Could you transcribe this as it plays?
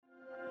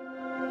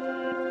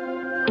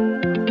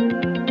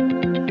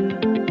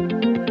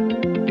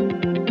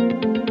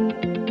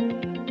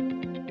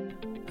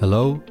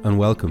Hello and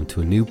welcome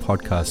to a new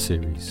podcast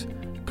series,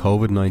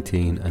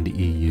 COVID-19 and the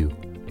EU,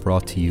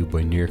 brought to you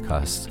by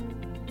Nearcast.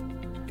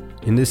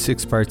 In this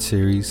 6-part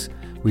series,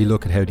 we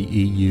look at how the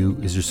EU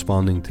is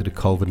responding to the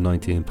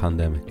COVID-19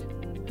 pandemic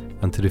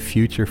and to the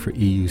future for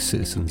EU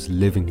citizens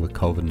living with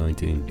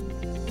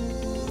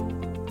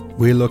COVID-19.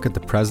 We'll look at the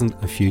present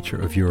and future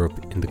of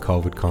Europe in the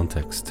COVID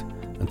context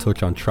and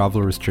touch on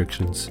travel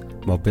restrictions,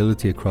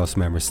 mobility across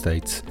member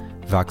states,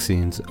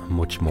 vaccines and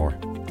much more.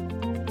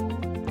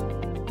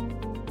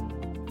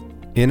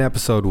 In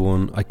episode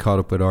 1, I caught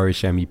up with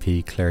Irish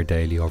MEP Clare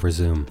Daly over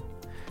Zoom.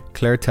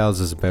 Clare tells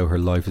us about her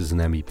life as an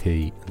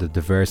MEP and the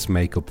diverse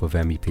makeup of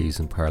MEPs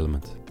in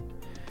Parliament.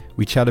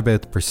 We chat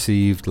about the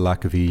perceived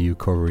lack of EU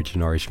coverage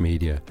in Irish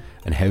media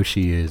and how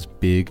she is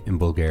big in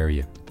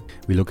Bulgaria.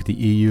 We look at the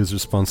EU's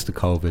response to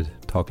COVID,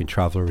 talking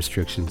travel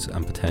restrictions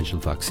and potential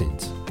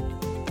vaccines.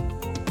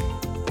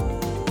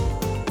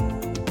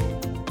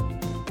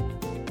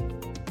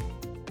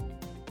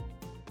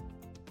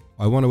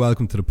 I want to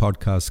welcome to the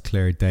podcast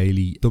Clare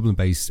Daly,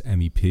 Dublin-based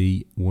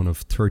MEP, one of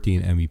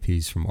 13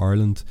 MEPs from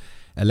Ireland.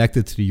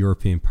 Elected to the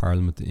European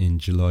Parliament in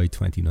July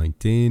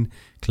 2019,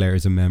 Clare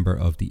is a member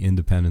of the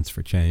Independence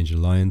for Change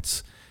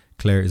Alliance.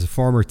 Clare is a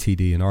former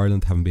TD in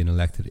Ireland, having been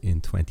elected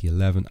in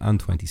 2011 and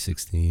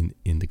 2016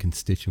 in the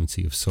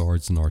constituency of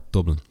Swords, North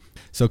Dublin.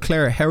 So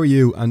Clare, how are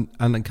you?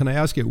 And can I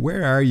ask you,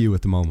 where are you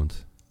at the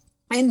moment?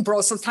 In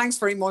Brussels. Thanks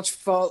very much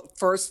for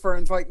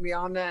inviting me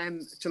on.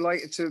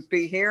 Delighted to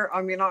be here.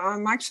 I mean,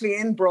 I'm actually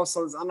in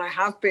Brussels, and I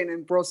have been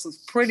in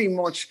Brussels pretty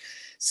much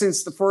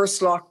since the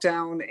first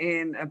lockdown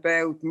in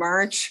about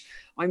March.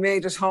 I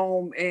made it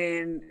home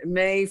in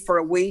May for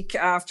a week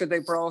after they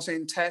brought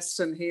in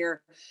testing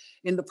here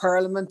in the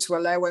Parliament to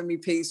allow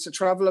MEPs to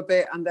travel a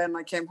bit. And then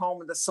I came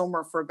home in the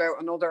summer for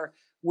about another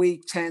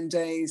week, 10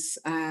 days,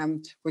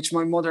 which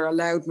my mother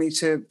allowed me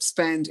to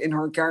spend in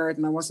her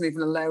garden. I wasn't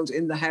even allowed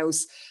in the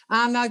house.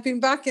 And I've been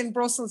back in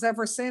Brussels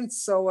ever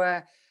since. So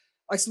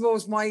I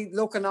suppose my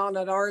looking on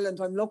at Ireland,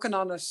 I'm looking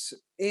on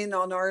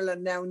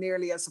Ireland now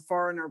nearly as a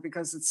foreigner,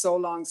 because it's so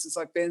long since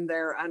I've been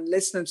there, and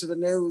listening to the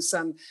news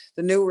and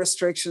the new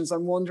restrictions,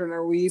 I'm wondering,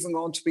 are we even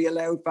going to be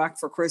allowed back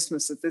for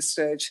Christmas at this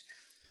stage?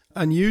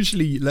 And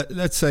usually,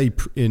 let's say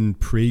in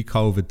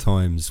pre-COVID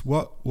times,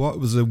 what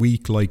was a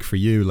week like for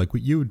you? Like,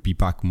 you would be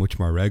back much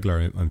more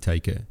regular, I'm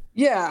taking.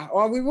 Yeah,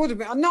 well, we would have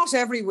been, not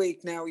every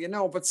week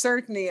now, but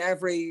certainly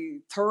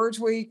every third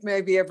week,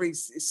 maybe every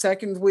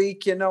second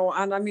week, and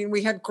I mean,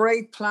 we had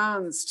great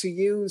plans to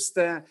use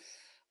the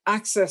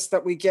access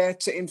that we get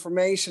to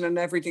information and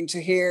everything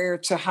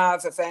to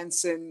have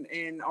events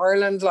in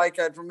Ireland. Like,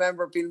 I'd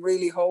remember being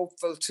really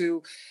hopeful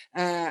to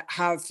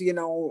have,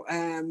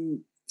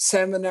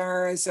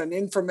 seminars and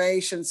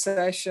information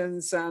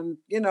sessions and,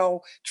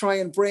 try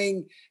and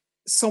bring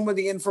some of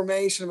the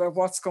information about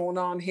what's going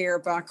on here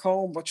back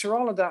home. But sure,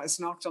 all of that is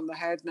knocked on the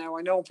head now.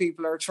 I know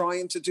people are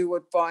trying to do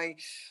it by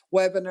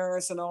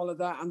webinars and all of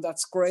that, and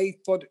that's great,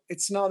 but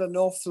it's not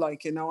enough. I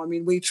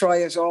mean, we try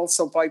it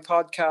also by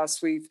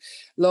podcast. We've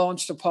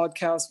launched a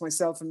podcast,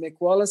 myself and Mick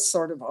Wallace,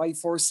 sort of I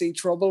Foresee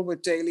Trouble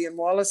with Daly and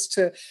Wallace,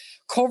 to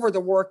cover the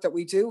work that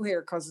we do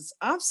here, because it's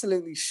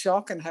absolutely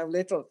shocking how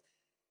little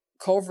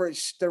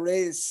coverage there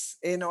is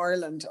in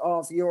Ireland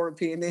of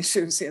European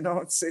issues.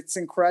 It's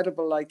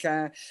incredible. Like,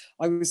 I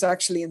was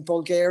actually in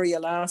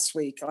Bulgaria last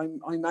week.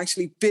 I'm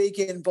actually big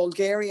in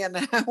Bulgaria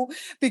now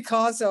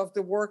because of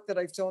the work that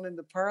I've done in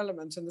the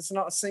Parliament, and there's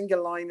not a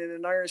single line in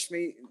an Irish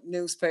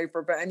newspaper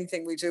about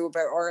anything we do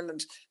about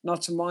Ireland,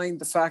 not to mind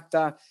the fact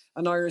that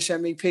an Irish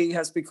MEP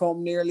has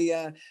become nearly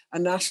a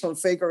national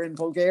figure in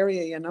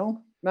Bulgaria.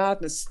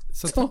 Madness.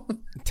 So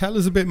tell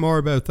us a bit more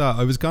about that.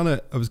 I was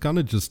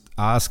gonna just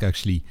ask,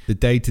 actually, the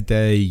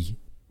day-to-day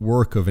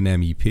work of an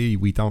MEP.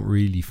 We don't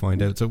really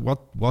find out. So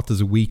what does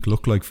a week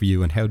look like for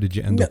you, and how did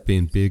you end up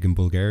being big in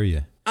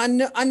Bulgaria?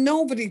 And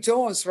nobody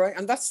does, right?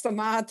 And that's the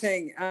mad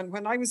thing. And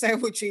when I was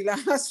out with you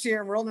last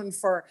year running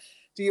for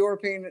the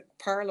European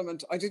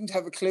Parliament, I didn't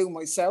have a clue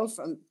myself,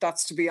 and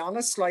that's to be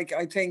honest. Like,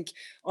 I think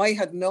I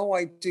had no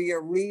idea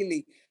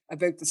really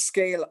about the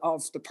scale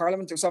of the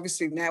Parliament. There's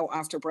obviously now,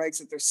 after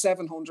Brexit, there's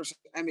 700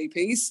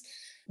 MEPs.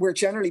 We're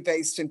generally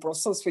based in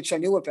Brussels, which I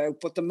knew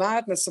about, but the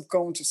madness of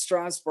going to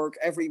Strasbourg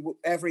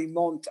every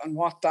month and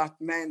what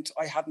that meant,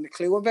 I hadn't a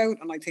clue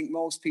about, and I think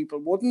most people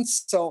wouldn't.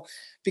 So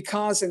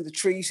because in the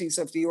treaties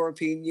of the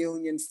European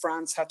Union,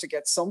 France had to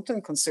get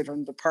something,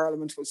 considering the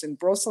Parliament was in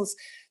Brussels,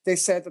 they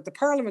said that the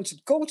Parliament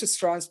would go to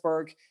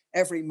Strasbourg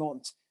every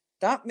month.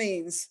 That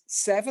means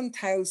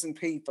 7,000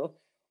 people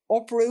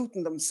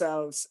uprooting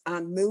themselves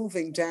and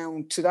moving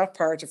down to that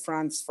part of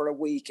France for a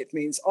week. It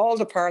means all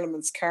the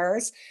Parliament's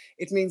cars.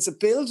 It means a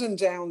building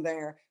down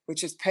there,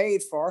 which is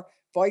paid for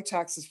by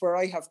taxes, where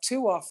I have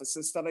 2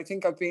 offices that I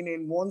think I've been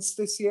in once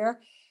this year.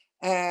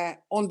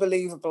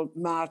 Unbelievable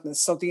madness.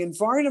 So the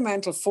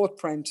environmental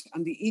footprint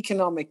and the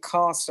economic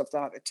cost of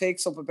that, it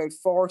takes up about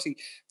 40%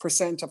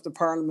 of the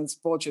Parliament's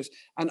budget,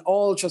 and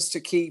all just to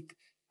keep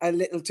a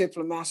little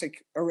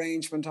diplomatic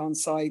arrangement on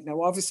site.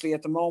 Now, obviously,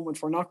 at the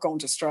moment, we're not going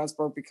to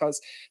Strasbourg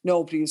because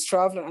nobody is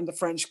travelling, and the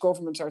French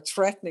government are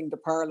threatening the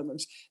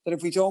Parliament that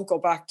if we don't go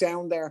back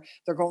down there,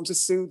 they're going to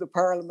sue the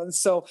Parliament.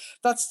 So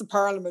that's the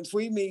Parliament.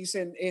 We meet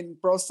in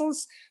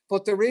Brussels,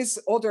 but there is,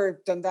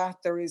 other than that,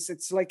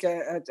 it's like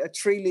a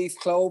three-leaf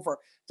clover.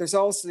 There's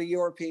also the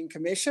European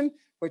Commission,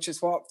 which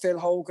is what Phil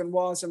Hogan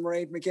was and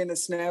Mairead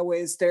McGuinness now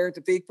is. They're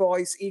the big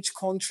boys. Each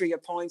country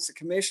appoints a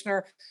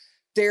commissioner.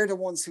 They're the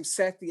ones who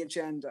set the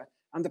agenda,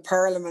 and the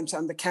Parliament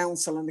and the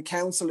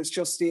Council is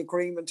just the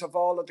agreement of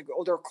all of the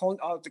other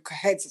the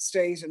heads of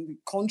state and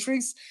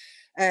countries.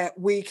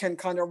 We can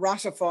kind of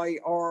ratify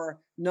or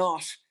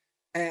not,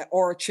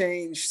 or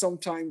change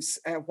sometimes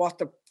what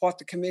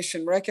the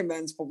Commission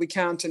recommends, but we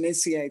can't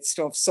initiate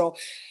stuff. So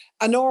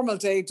a normal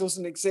day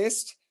doesn't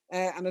exist,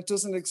 and it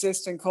doesn't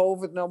exist in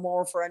COVID no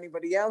more for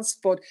anybody else.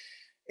 But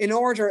in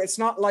order, it's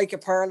not like a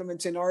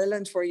parliament in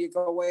Ireland where you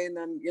go in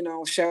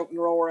and, shout and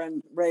roar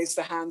and raise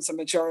the hands and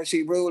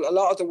majority rule. A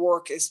lot of the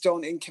work is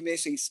done in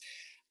committees,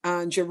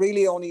 and you're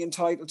really only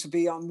entitled to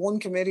be on one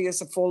committee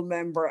as a full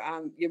member,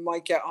 and you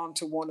might get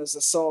onto one as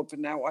a sub.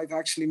 Now, I've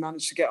actually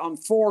managed to get on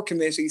 4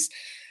 committees,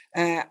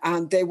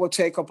 and they will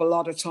take up a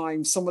lot of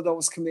time. Some of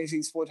those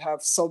committees would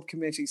have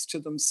subcommittees to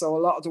them. So a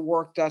lot of the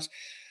work that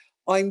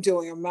I'm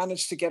doing, I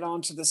managed to get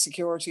onto the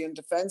Security and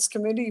Defence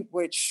Committee,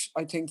 which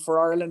I think for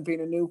Ireland being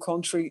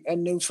a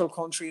neutral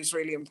country is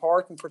really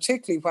important,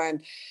 particularly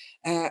when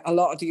a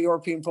lot of the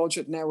European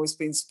budget now has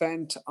been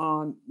spent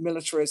on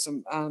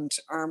militarism and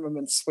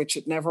armaments, which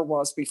it never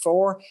was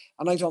before.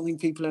 And I don't think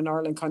people in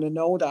Ireland kind of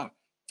know that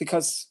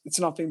because it's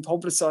not been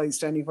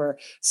publicised anywhere.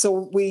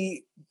 So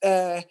we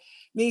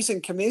meet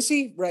in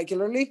committee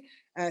regularly,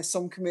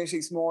 some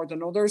committees more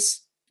than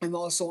others. I'm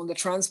also on the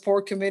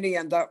Transport Committee,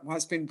 and that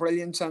has been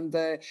brilliant. And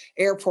the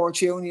airport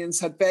unions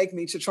had begged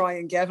me to try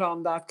and get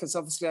on that because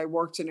obviously I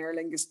worked in Aer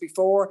Lingus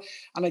before.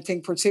 And I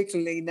think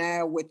particularly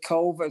now with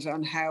COVID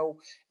and how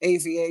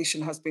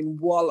aviation has been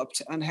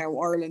walloped and how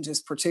Ireland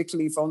is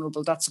particularly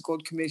vulnerable, that's a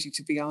good committee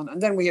to be on.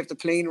 And then we have the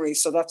plenary.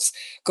 So that's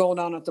going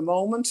on at the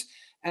moment.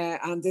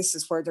 And this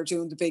is where they're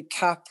doing the big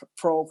CAP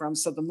programme,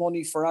 so the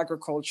money for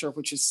agriculture,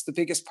 which is the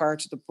biggest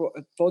part of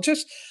the budget.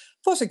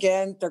 But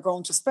again, they're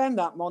going to spend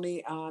that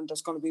money and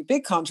there's going to be a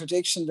big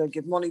contradiction. They'll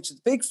give money to the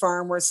big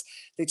farmers.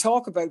 They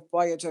talk about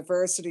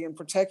biodiversity and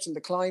protecting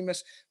the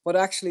climate, but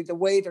actually the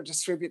way they're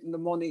distributing the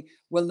money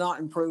will not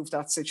improve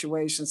that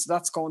situation. So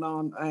that's going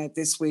on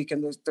this week,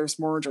 and there's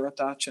murder at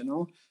that,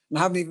 And I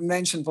haven't even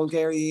mentioned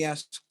Bulgaria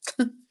yet.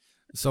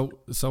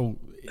 So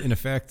in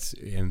effect,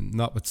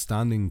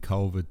 notwithstanding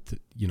COVID,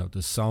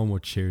 there's so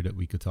much here that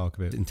we could talk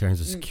about in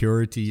terms of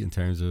security, in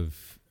terms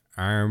of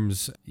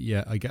arms.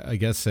 Yeah, I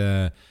guess,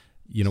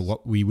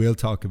 what we will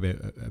talk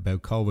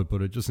about COVID,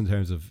 but just in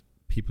terms of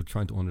people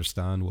trying to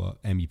understand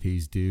what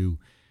MEPs do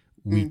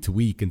week to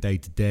week and day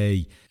to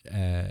day,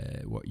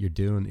 what you're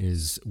doing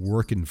is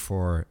working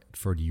for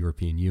the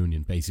European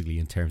Union, basically,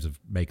 in terms of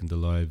making the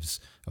lives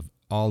of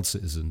all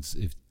citizens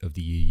of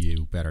the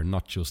EU better,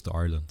 not just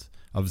Ireland.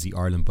 Obviously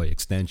Ireland by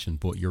extension,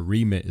 but your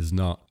remit is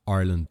not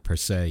Ireland per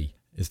se.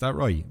 Is that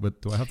right?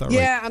 But do I have that right?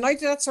 Yeah, and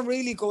that's a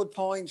really good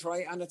point,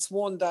 right? And it's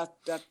one that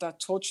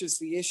touches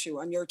the issue.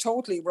 And you're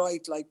totally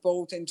right, like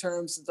both in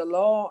terms of the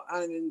law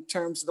and in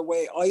terms of the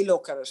way I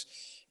look at it.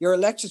 You're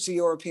elected to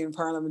European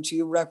Parliament,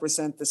 you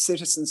represent the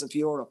citizens of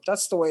Europe.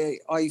 That's the way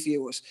I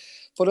view it.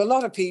 But a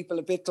lot of people,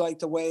 a bit like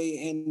the way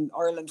in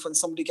Ireland when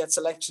somebody gets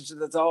elected to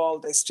the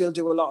Dáil, they still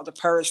do a lot of the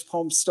parish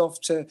pump stuff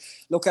to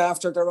look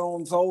after their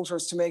own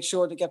voters to make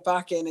sure they get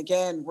back in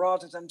again,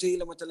 rather than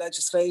dealing with the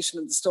legislation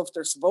and the stuff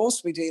they're supposed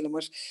to be dealing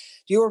with.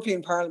 The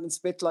European Parliament's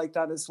a bit like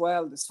that as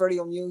well. It's very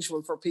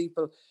unusual for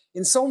people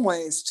in some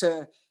ways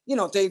to,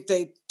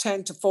 they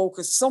tend to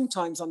focus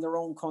sometimes on their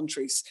own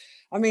countries.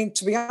 I mean,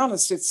 to be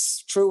honest,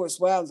 it's true as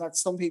well that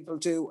some people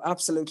do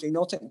absolutely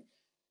nothing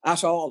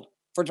at all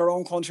for their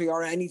own country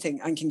or anything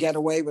and can get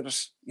away with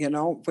it,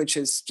 which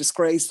is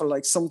disgraceful.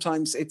 Like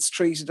sometimes it's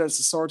treated as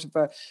a sort of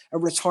a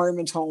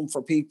retirement home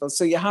for people.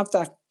 So you have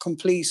that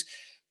complete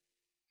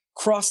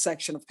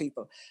cross-section of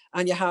people.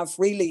 And you have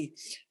really,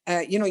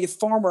 you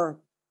former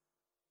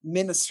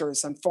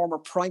ministers and former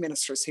prime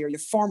ministers here, you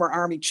former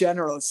army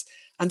generals,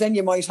 and then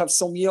you might have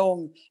some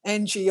young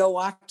NGO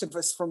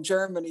activists from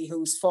Germany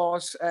who's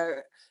fought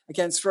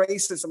against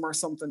racism or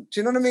something. Do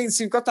you know what I mean?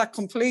 So you've got that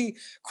complete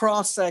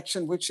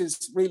cross-section, which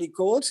is really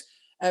good,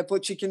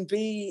 but you can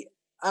be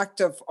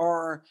active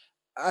or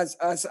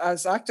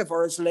as active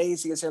or as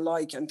lazy as you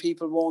like, and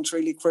people won't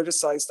really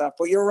criticize that.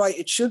 But you're right,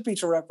 it should be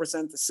to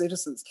represent the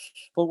citizens.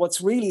 But what's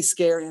really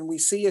scary, and we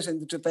see it in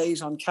the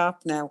debate on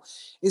CAP now,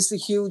 is the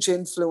huge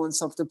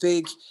influence of the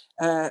big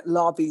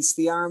lobbies,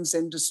 the arms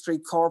industry,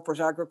 corporate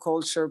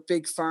agriculture,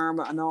 big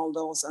pharma and all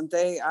those, and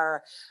they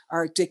are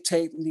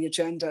dictating the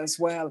agenda as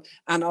well.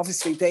 And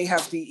obviously they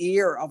have the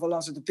ear of a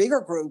lot of the bigger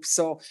groups.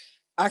 So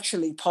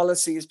actually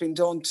policy has been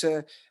done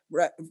to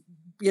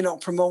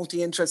promote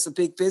the interests of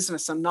big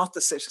business and not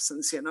the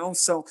citizens,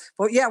 So,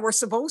 but yeah, we're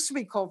supposed to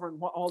be covering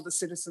what all the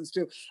citizens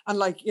do. And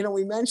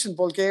we mentioned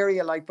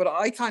Bulgaria, but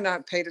I kind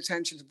of paid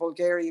attention to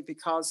Bulgaria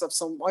because of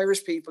some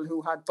Irish people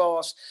who had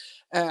bought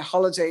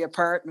holiday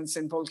apartments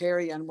in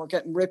Bulgaria and were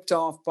getting ripped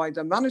off by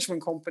the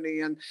management company.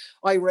 And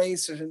I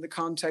raised it in the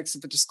context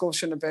of a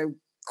discussion about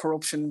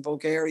corruption in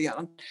Bulgaria.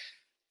 And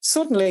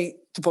suddenly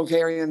the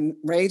Bulgarian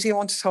radio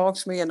want to talk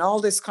to me and all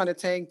this kind of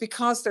thing,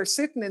 because they're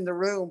sitting in the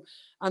room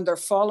and they're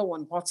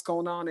following what's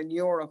going on in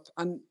Europe.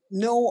 And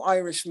no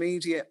Irish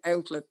media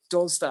outlet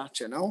does that,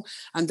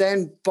 And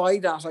then by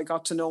that, I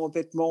got to know a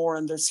bit more.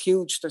 And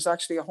there's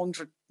actually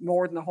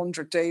more than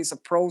 100 days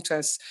of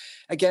protests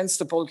against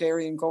the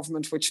Bulgarian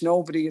government, which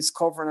nobody is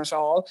covering at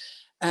all.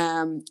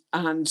 And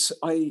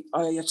I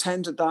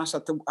attended that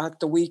at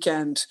the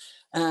weekend.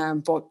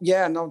 But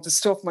yeah, no,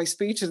 my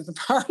speeches in the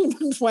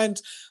Parliament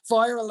went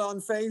viral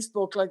on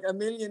Facebook, 1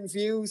 million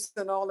views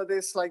and all of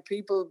this,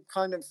 people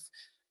kind of,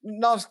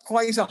 not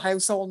quite a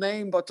household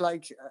name, but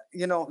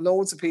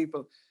loads of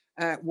people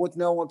would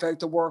know about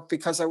the work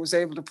because I was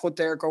able to put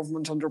their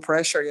government under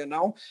pressure,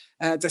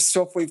 the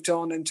stuff we've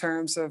done in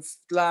terms of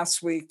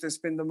last week, there's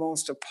been the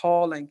most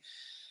appalling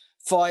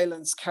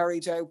violence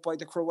carried out by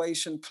the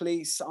Croatian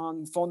police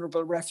on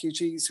vulnerable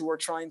refugees who were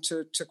trying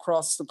to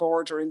cross the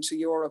border into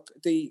Europe.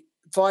 The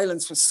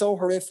violence was so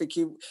horrific,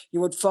 you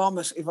would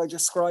vomit if I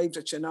described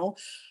it,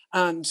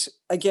 And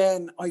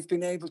again, I've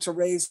been able to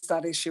raise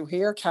that issue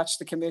here, catch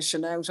the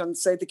Commission out and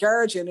say The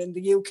Guardian in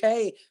the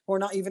UK, who are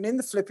not even in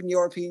the flipping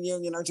European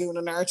Union, are doing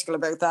an article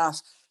about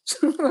that.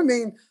 Do you know what I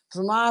mean? It's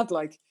mad,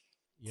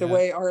 the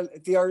way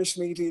the Irish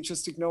media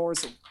just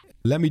ignores it.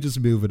 Let me just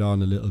move it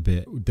on a little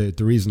bit.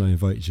 The reason I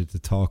invited you to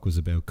talk was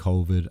about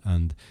COVID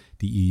and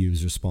the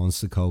EU's response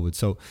to COVID.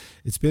 So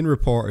it's been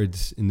reported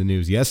in the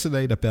news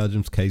yesterday that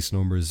Belgium's case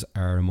numbers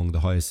are among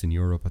the highest in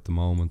Europe at the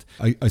moment.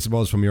 I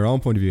suppose from your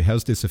own point of view,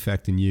 how's this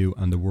affecting you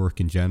and the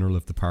work in general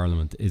of the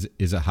Parliament? Is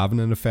it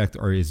having an effect,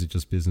 or is it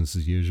just business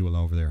as usual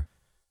over there?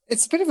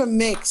 It's a bit of a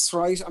mix,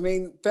 right? I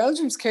mean,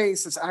 Belgium's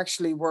cases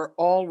actually were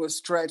always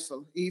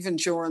dreadful, even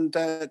during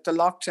the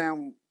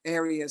lockdown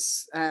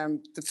areas,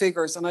 the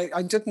figures. And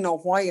I didn't know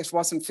why it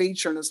wasn't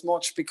featuring as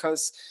much,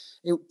 because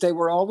they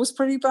were always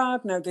pretty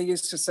bad. Now, they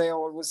used to say,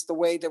 it was the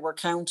way they were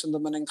counting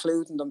them and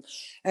including them.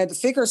 The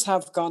figures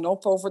have gone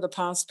up over the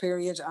past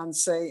period, and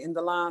say in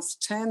the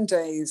last 10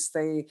 days,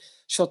 they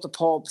shut the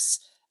pubs.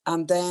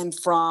 And then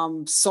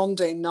from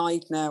Sunday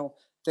night now,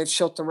 they've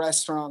shut the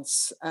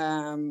restaurants,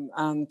 and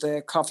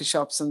the coffee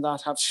shops and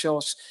that have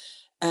shut.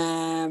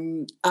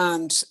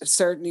 And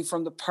certainly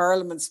from the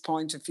Parliament's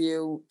point of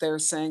view, they're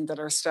saying that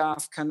our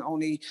staff can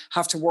only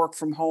have to work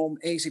from home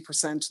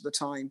 80% of the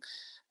time.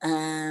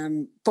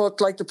 But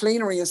the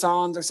plenary is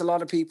on, there's a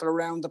lot of people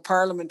around. The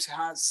Parliament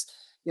has,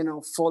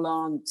 full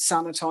on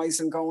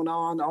sanitising going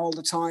on all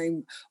the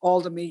time.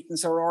 All the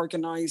meetings are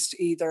organised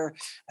either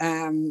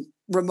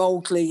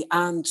remotely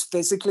and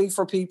physically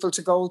for people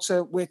to go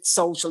to, with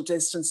social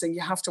distancing.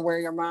 You have to wear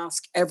your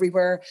mask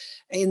everywhere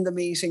in the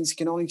meetings. You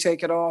can only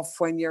take it off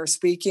when you're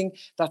speaking.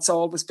 That's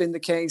always been the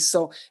case.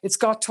 So it's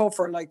got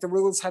tougher. The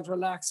rules had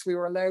relaxed. We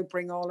were allowed to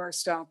bring all our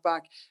staff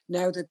back.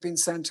 Now they've been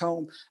sent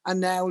home. And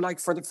now,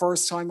 for the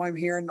first time, I'm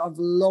hearing of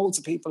loads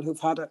of people who've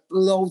had it,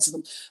 loads of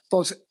them.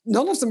 But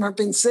none of them have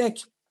been sick.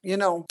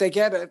 They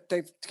get it,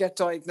 they get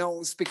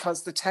diagnosed,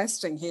 because the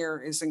testing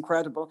here is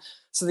incredible.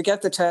 So they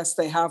get the test,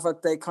 they have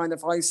it, they kind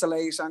of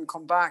isolate and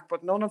come back,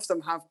 but none of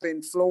them have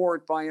been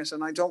floored by it.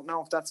 And I don't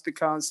know if that's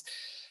because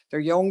they're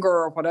younger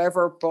or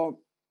whatever, but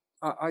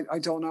I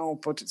don't know.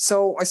 But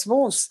so I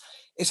suppose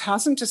it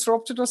hasn't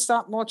disrupted us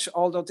that much,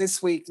 although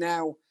this week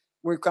now,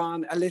 we've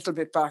gone a little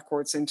bit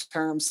backwards in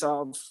terms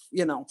of,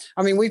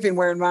 we've been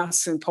wearing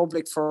masks in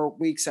public for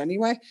weeks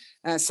anyway.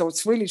 So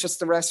it's really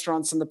just the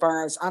restaurants and the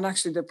bars. And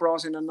actually they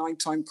brought in a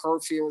nighttime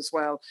curfew as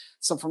well.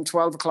 So from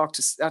 12 o'clock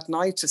at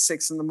night to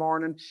 6 in the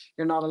morning,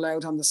 you're not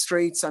allowed on the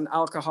streets, and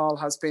alcohol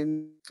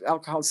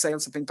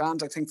sales have been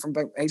banned, I think, from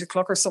about 8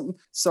 o'clock or something.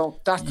 So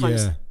that kind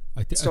of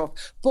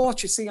stuff.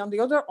 But you see, on the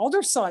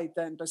other side,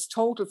 then there's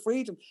total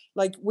freedom.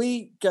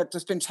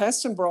 There's been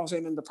testing brought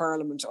in the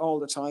Parliament all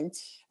the time.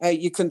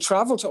 You can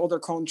travel to other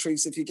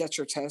countries if you get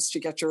your test.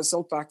 You get your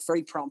result back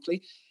very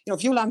promptly.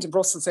 If you land in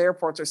Brussels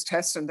airport, there's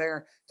testing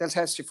there. They'll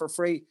test you for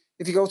free.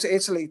 If you go to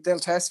Italy, they'll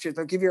test you.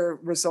 They'll give you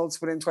results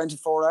within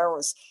 24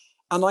 hours.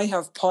 And I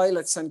have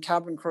pilots and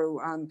cabin crew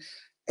and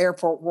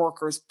airport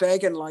workers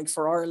begging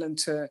for Ireland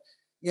to,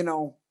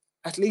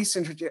 at least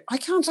introduce. I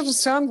can't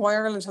understand why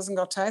Ireland hasn't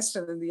got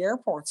tested in the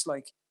airports.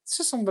 It's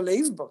just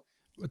unbelievable.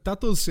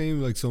 That does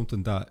seem like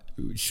something that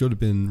should have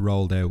been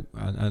rolled out.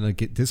 And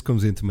this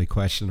comes into my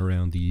question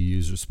around the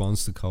EU's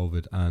response to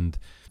COVID. And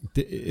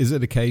is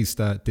it a case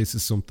that this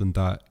is something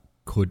that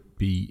could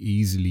be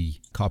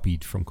easily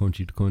copied from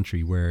country to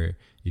country, where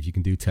if you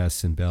can do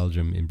tests in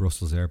Belgium, in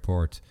Brussels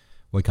airport,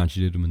 why can't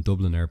you do them in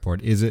Dublin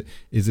airport? Is it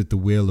the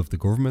will of the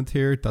government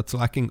here that's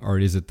lacking, or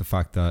is it the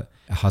fact that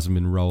it hasn't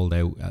been rolled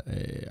out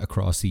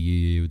across the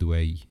EU the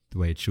way the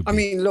way it should be? I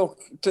mean, look,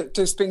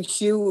 there's been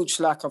huge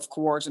lack of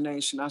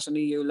coordination at an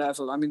EU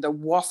level. I mean, they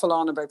waffle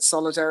on about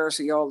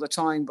solidarity all the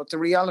time, but the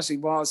reality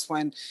was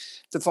when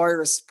the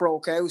virus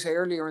broke out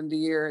earlier in the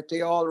year,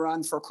 they all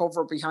ran for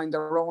cover behind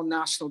their own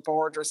national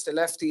borders. They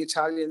left the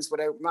Italians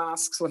without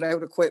masks,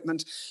 without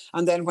equipment.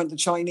 And then when the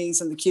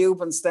Chinese and the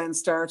Cubans then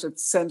started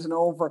sending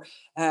over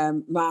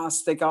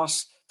masks, they got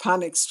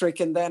panic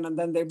stricken then, and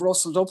then they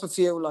rustled up a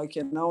few, like,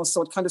 you know,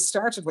 so it kind of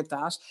started with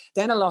that.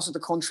 Then a lot of the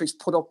countries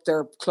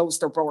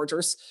closed their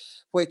borders,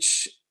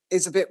 which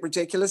is a bit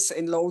ridiculous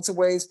in loads of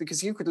ways,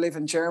 because you could live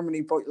in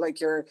Germany, but like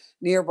your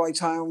nearby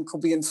town could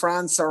be in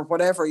France or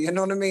whatever, you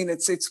know what I mean?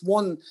 It's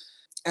one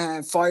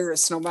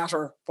virus, no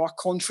matter what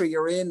country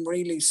you're in,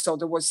 really. So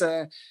there was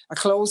a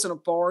closing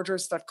of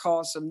borders that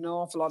caused an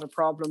awful lot of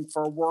problem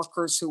for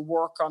workers who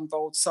work on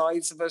both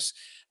sides of it.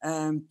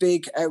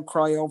 Big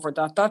outcry over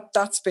that.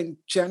 That's been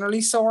generally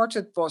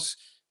sorted, but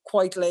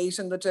quite late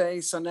in the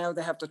day. So now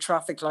they have the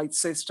traffic light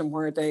system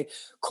where they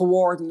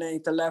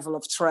coordinate the level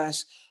of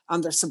threat,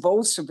 and they're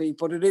supposed to be,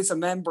 but it is a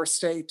member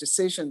state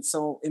decision.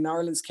 So in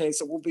Ireland's case,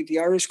 it will be the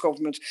Irish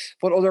government,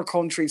 but other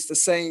countries the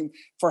same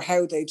for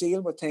how they deal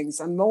with things.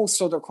 And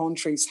most other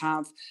countries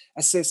have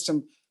a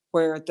system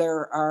where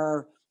there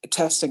are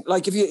testing.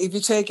 Like if you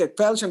take it,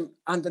 Belgium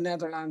and the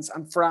Netherlands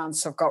and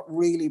France have got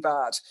really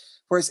bad,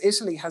 whereas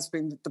Italy has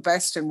been the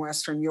best in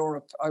Western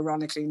Europe,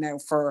 ironically now,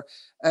 for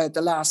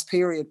the last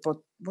period. But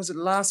was it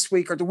last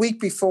week or the week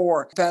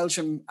before,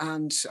 Belgium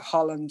and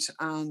Holland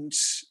and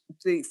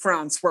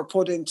France were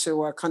put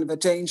into a kind of a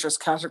dangerous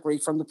category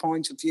from the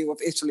point of view of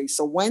Italy.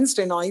 So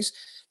Wednesday night,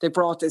 they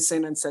brought this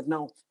in and said,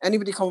 no,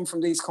 anybody coming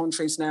from these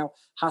countries now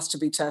has to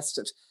be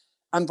tested.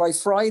 And by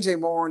Friday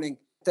morning,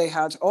 they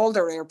had all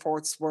their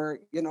airports were,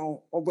 you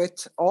know,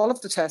 with all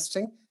of the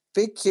testing,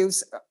 big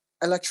queues,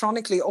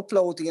 electronically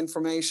upload the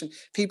information.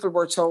 People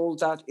were told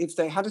that if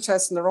they had a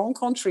test in their own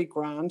country,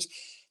 grand,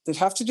 they'd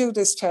have to do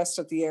this test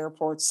at the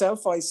airport,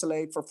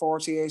 self-isolate for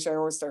 48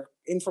 hours. Their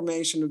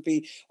information would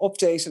be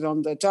updated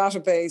on the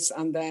database.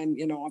 And then,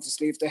 you know,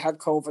 obviously if they had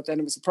COVID, then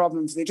it was a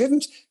problem. If they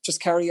didn't,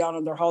 just carry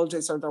on their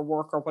holidays or their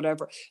work or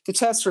whatever. The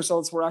test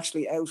results were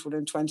actually out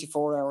within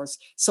 24 hours.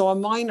 So a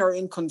minor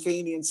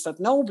inconvenience that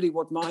nobody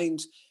would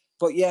mind,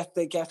 but yet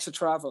they get to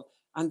travel.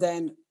 And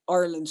then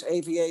Ireland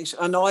Aviation,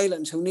 an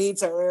island who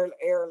needs our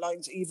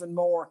airlines even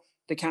more,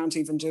 they can't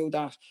even do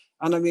that.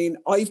 And I mean,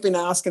 I've been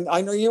asking,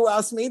 I know you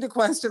asked me the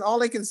question,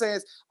 all I can say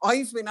is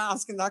I've been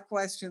asking that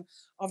question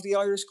of the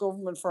Irish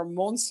government for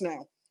months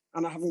now,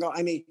 and I haven't got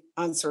any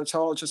answer at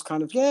all. Just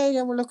kind of,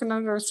 yeah, we're looking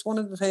at it. It's one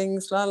of the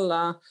things, la, la,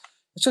 la.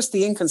 It's just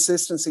the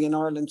inconsistency in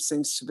Ireland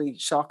seems to be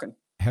shocking.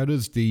 How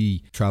does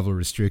the travel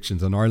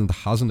restrictions, and Ireland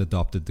hasn't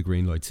adopted the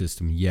green light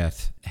system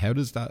yet, how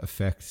does that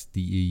affect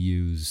the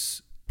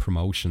EU's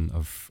promotion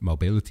of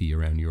mobility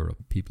around Europe,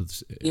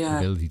 people's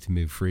ability to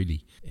move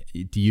freely?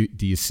 Do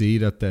you see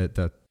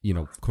that you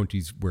know,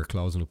 countries were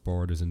closing up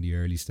borders in the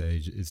early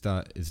stage? Is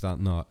that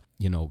not,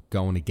 you know,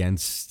 going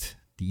against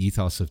the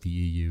ethos of the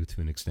EU to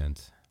an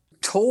extent?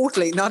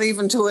 Totally, not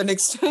even to an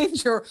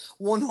extent. You're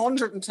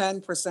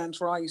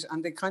 110% right.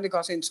 And they kind of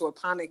got into a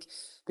panic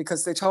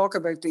because they talk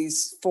about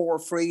these 4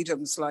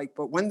 freedoms,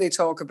 but when they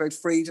talk about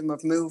freedom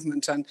of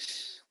movement, and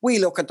we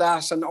look at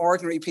that, and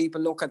ordinary people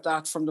look at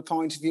that from the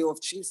point of view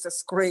of, geez,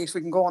 that's great.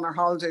 We can go on our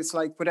holidays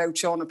without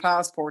showing a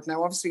passport.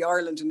 Now, obviously,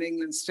 Ireland and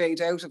England stayed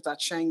out of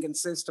that Schengen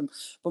system,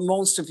 but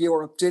most of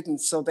Europe didn't.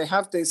 So they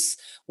have this,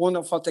 one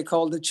of what they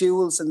call the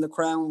jewels in the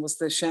crown was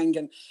the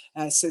Schengen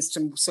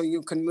system. So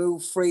you can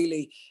move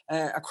freely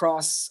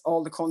across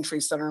all the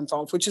countries that are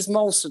involved, which is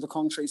most of the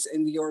countries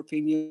in the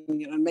European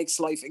Union, and makes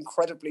life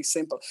incredibly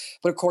simple.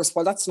 But of course,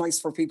 while that's nice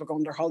for people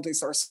going on their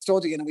holidays or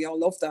studying, and we all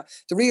love that,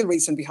 the real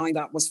reason behind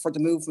that was for the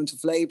movement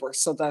of labour,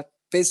 so that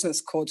business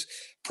could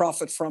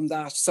profit from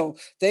that. So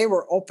they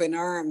were up in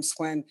arms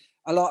when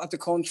a lot of the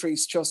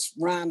countries just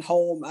ran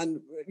home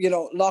and, you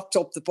know, locked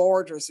up the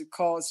borders. It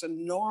caused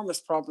enormous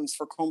problems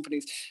for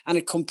companies, and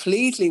it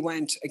completely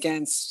went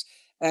against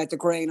the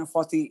grain of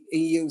what the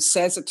EU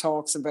says it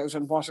talks about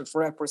and what it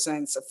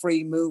represents, a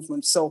free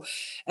movement. So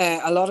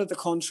a lot of the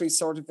countries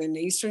sort of in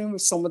Eastern,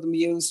 some of them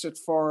used it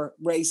for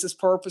racist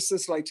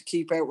purposes, like to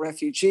keep out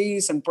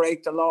refugees and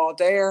break the law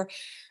there.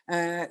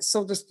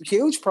 So there's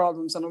huge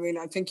problems. And I mean,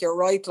 I think you're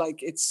right.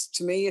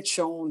 To me, it's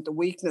shown the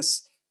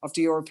weakness of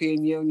the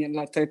European Union.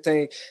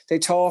 They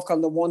talk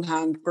on the one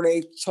hand,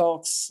 great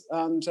talks,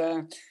 and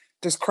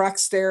there's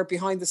cracks there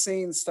behind the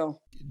scenes though.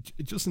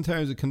 Just in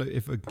terms of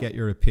if I get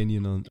your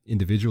opinion on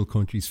individual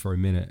countries for a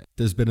minute,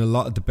 there's been a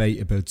lot of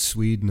debate about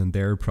Sweden and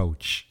their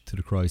approach to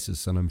the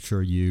crisis, and I'm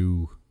sure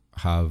you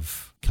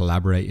have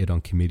collaborated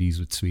on committees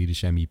with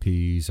Swedish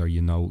MEPs, or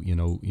you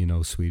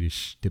know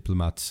Swedish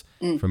diplomats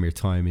from your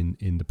time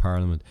in the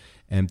parliament.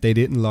 They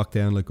didn't lock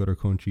down like other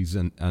countries,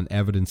 and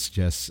evidence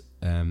suggests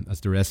as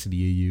the rest of the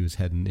EU is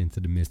heading into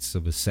the midst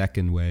of a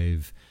second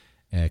wave,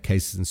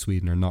 cases in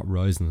Sweden are not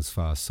rising as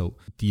fast. So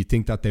do you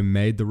think that they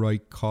made the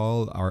right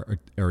call,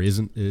 or is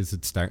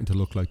it starting to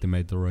look like they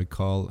made the right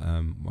call?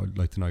 I'd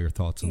like to know your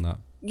thoughts on that.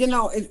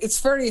 it's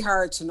very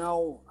hard to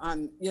know.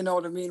 And you know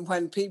what I mean?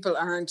 When people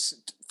aren't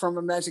from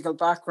a medical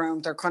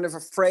background, they're kind of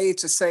afraid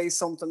to say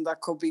something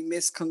that could be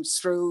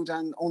misconstrued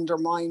and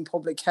undermine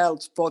public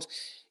health. But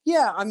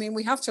yeah, I mean,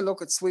 we have to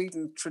look at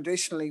Sweden.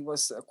 Traditionally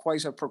was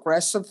quite a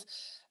progressive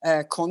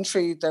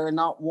country. They're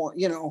not one,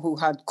 who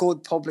had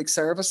good public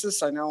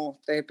services. I know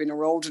they've been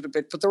eroded a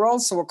bit, but they're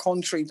also a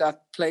country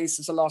that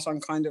places a lot on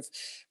kind of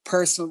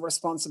personal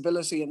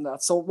responsibility in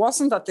that. So it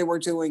wasn't that they were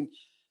doing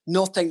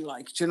nothing,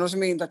 like, do you know what I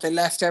mean? That they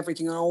left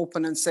everything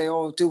open and say,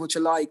 oh, do what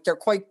you like. They're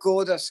quite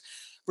good at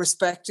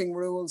respecting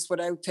rules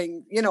without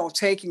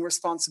taking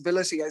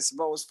responsibility, I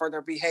suppose, for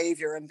their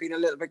behaviour and being a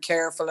little bit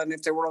careful. And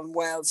if they were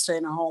unwell,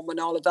 staying at home and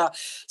all of that.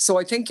 So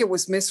I think it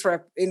was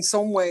in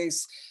some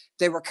ways.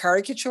 They were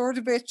caricatured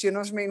a bit, you know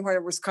what I mean? Where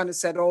it was kind of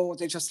said, oh,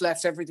 they just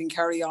left everything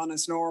carry on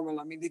as normal.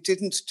 I mean, they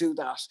didn't do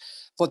that,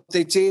 but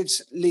they did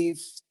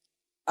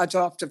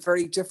adopt a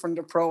very different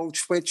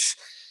approach, which,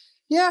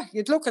 yeah,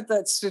 you'd look at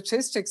the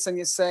statistics and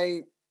you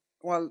say,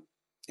 well,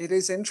 it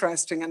is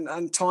interesting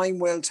and time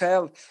will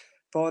tell.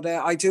 But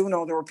I do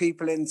know there were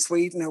people in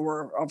Sweden who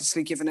were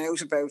obviously giving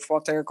out about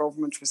what their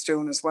government was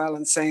doing as well,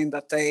 and saying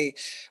that they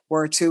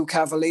were too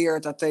cavalier,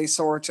 that they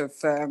sort of,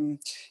 in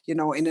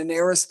an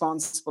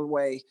irresponsible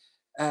way,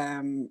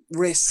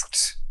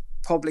 risked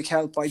public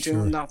health by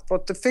doing that.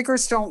 But the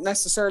figures don't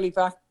necessarily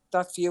back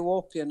that view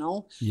up,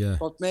 Yeah.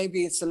 But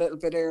maybe it's a little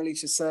bit early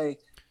to say.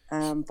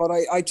 But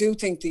I do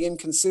think the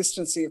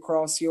inconsistency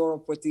across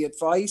Europe with the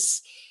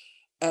advice,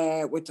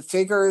 with the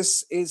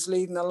figures, is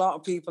leading a lot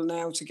of people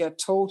now to get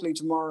totally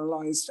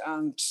demoralised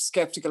and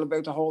sceptical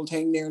about the whole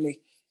thing nearly,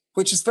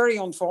 which is very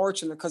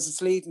unfortunate because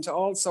it's leading to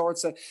all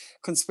sorts of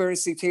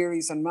conspiracy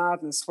theories and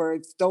madness, where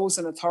those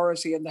in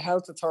authority and the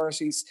health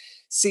authorities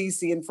seized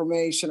the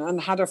information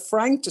and had a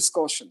frank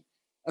discussion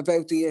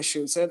about the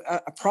issues,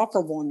 a proper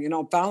one,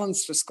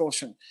 balanced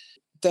discussion.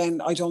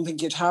 Then I don't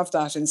think you'd have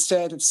that.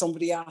 Instead, if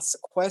somebody asks a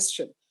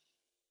question,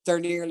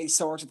 they're nearly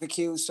sort of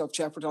accused of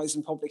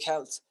jeopardising public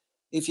health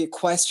if you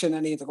question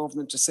any of the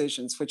government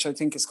decisions, which I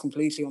think is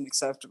completely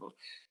unacceptable.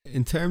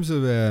 In terms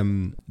of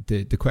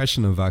the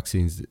question of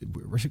vaccines,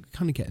 we're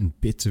kind of getting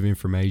bits of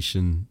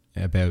information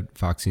about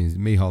vaccines.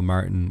 Micheál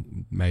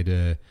Martin made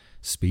a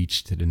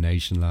speech to the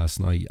nation last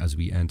night as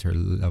we enter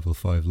level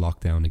 5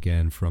 lockdown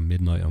again from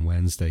midnight on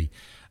Wednesday.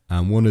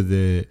 And one of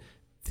the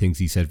things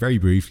he said very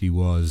briefly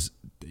was,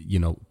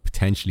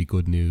 potentially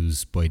good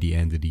news by the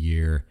end of the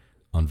year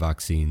on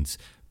vaccines,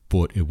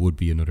 but it would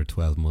be another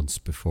 12 months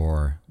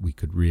before we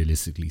could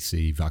realistically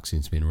see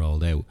vaccines being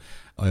rolled out.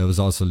 I was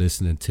also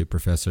listening to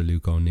Professor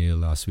Luke O'Neill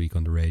last week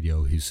on the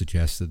radio, who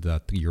suggested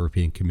that the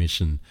European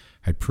Commission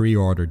had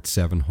pre-ordered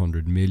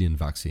 700 million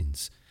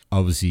vaccines.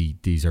 Obviously,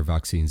 these are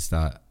vaccines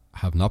that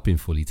have not been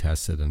fully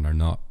tested and are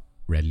not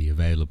readily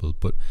available.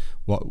 But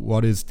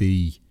what is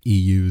the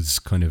EU's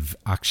kind of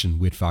action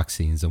with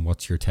vaccines, and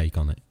what's your take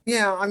on it?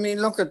 Yeah, I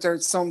mean, look,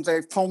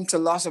 they've pumped a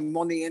lot of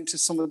money into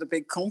some of the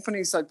big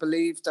companies. I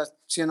believe that,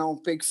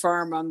 Big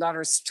Pharma and that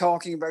are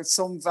talking about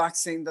some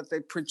vaccine that they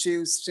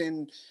produced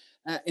in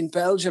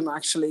Belgium,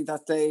 actually,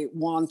 that they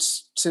want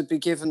to be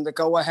given the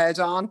go-ahead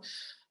on,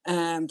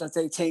 and that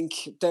they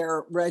think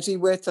they're ready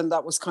with, and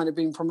that was kind of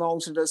being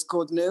promoted as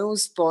good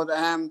news. But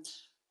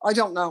I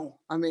don't know.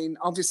 I mean,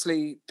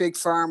 obviously, Big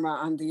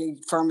Pharma and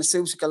the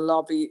pharmaceutical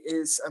lobby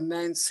is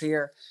immense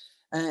here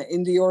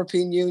in the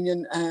European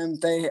Union.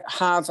 They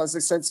have, as I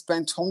said,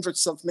 spent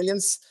hundreds of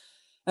millions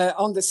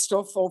on this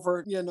stuff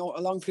over, a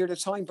long period of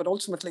time. But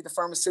ultimately, the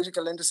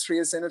pharmaceutical industry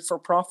is in it for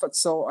profit.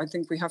 So I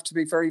think we have to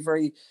be very,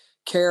 very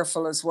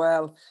careful as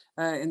well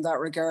in that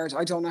regard.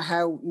 I don't know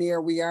how near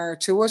we are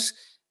to it.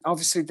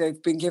 Obviously,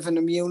 they've been given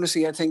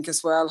immunity, I think,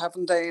 as well,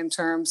 haven't they, in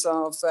terms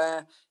of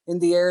in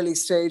the early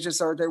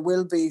stages, or there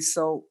will be.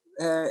 So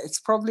it's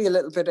probably a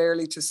little bit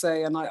early to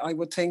say. And I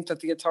would think that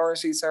the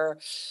authorities are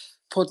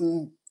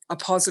putting a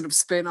positive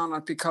spin on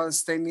it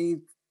because they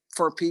need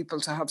for people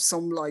to have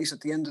some light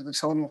at the end of the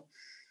tunnel.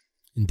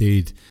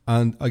 Indeed.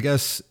 And I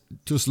guess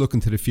just looking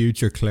to the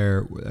future,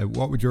 Claire,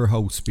 what would your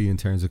hopes be in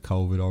terms of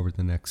COVID over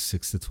the next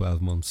 6 to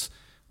 12 months?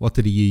 What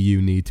do the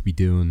EU need to be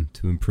doing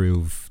to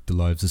improve the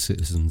lives of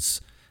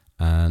citizens?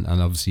 And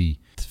obviously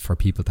for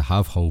people to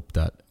have hope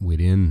that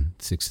within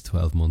 6 to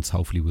 12 months,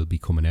 hopefully we'll be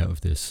coming out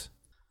of this.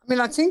 I mean,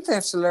 I think they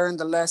have to learn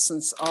the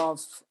lessons of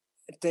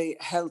the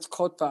health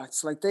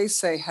cutbacks. Like they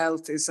say,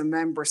 health is a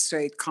member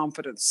state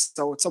competence,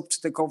 so it's up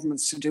to the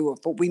governments to do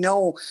it. But we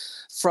know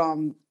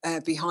from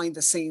behind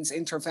the scenes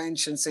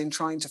interventions in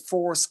trying to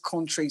force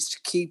countries to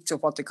keep to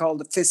what they call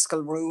the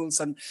fiscal rules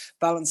and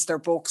balance their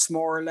books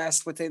more or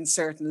less within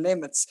certain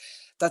limits,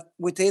 that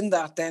within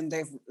that then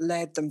they've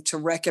led them to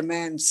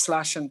recommend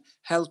slashing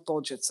health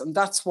budgets. And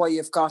that's why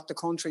you've got the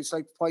countries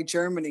like why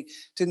Germany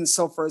didn't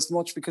suffer as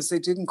much, because they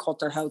didn't cut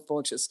their health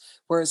budgets,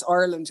 whereas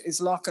Ireland is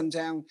locking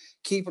down,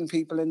 keeping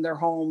people in their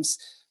homes,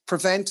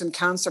 preventing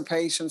cancer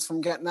patients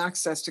from getting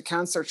access to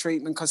cancer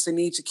treatment because they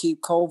need to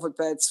keep COVID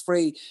beds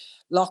free,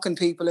 locking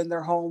people in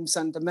their homes,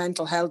 and the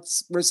mental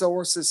health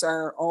resources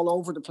are all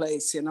over the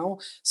place, you know.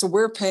 So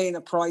we're paying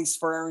a price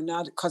for our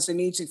because they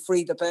need to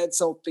free the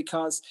beds up,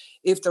 because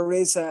if there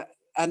is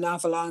an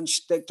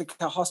avalanche, the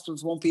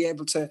hospitals won't be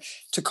able to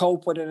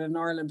cope with it in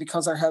Ireland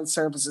because our health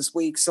service is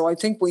weak. So I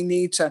think we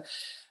need to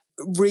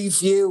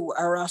review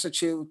our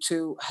attitude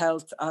to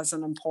health as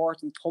an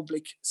important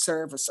public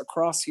service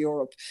across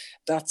Europe.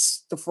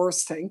 That's the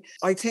first thing.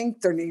 I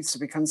think there needs to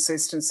be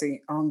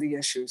consistency on the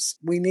issues.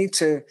 We need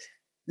to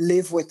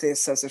live with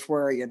this, as it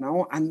were, you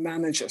know, and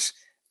manage it.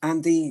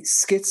 And the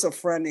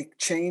schizophrenic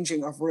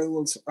changing of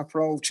rules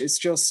approach is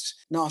just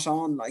not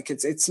on. Like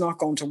it's not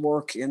going to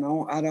work, you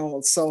know, at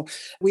all. So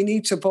we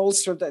need to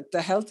bolster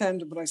the health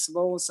end of it, I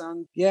suppose.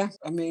 And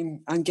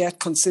and get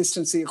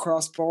consistency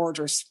across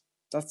borders.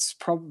 That's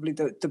probably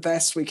the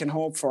best we can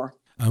hope for.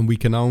 And we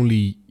can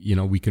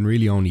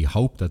really only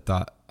hope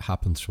that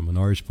happens from an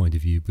Irish point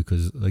of view,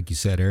 because like you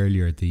said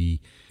earlier, the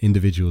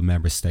individual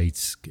member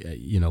states,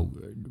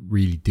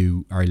 really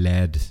are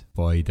led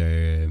by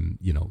the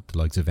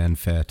likes of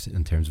NFET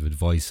in terms of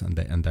advice, and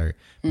they're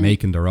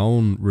making their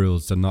own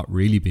rules. They're not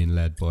really being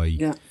led by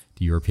the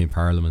European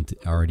Parliament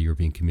or the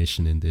European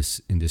Commission in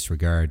this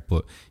regard.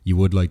 But you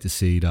would like to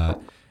see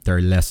that there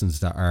are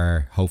lessons that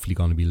are hopefully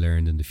going to be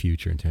learned in the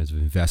future in terms of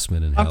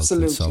investment in health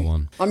and so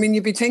on. I mean,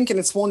 you'd be thinking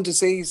it's one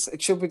disease.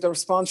 The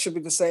response should be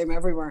the same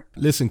everywhere.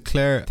 Listen,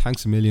 Claire,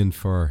 thanks a million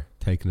for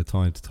taking the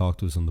time to talk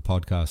to us on the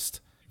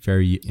podcast.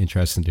 Very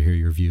interesting to hear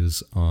your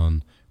views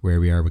on where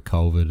we are with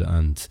COVID,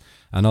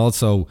 and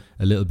also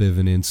a little bit of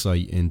an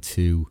insight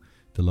into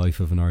the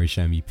life of an Irish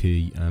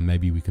MEP. And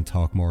maybe we can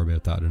talk more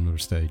about that at another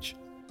stage.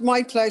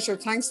 My pleasure.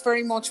 Thanks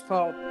very much,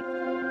 Paul.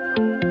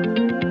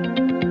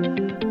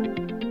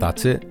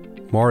 That's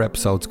it. More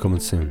episodes coming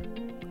soon.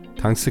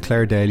 Thanks to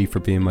Claire Daly for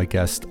being my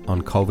guest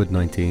on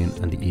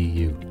COVID-19 and the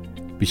EU.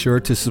 Be sure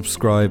to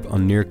subscribe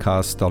on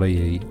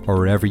nearcast.ie or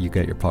wherever you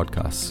get your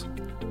podcasts.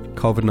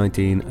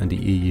 COVID-19 and the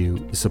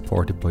EU is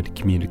supported by the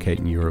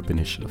Communicating Europe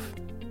initiative.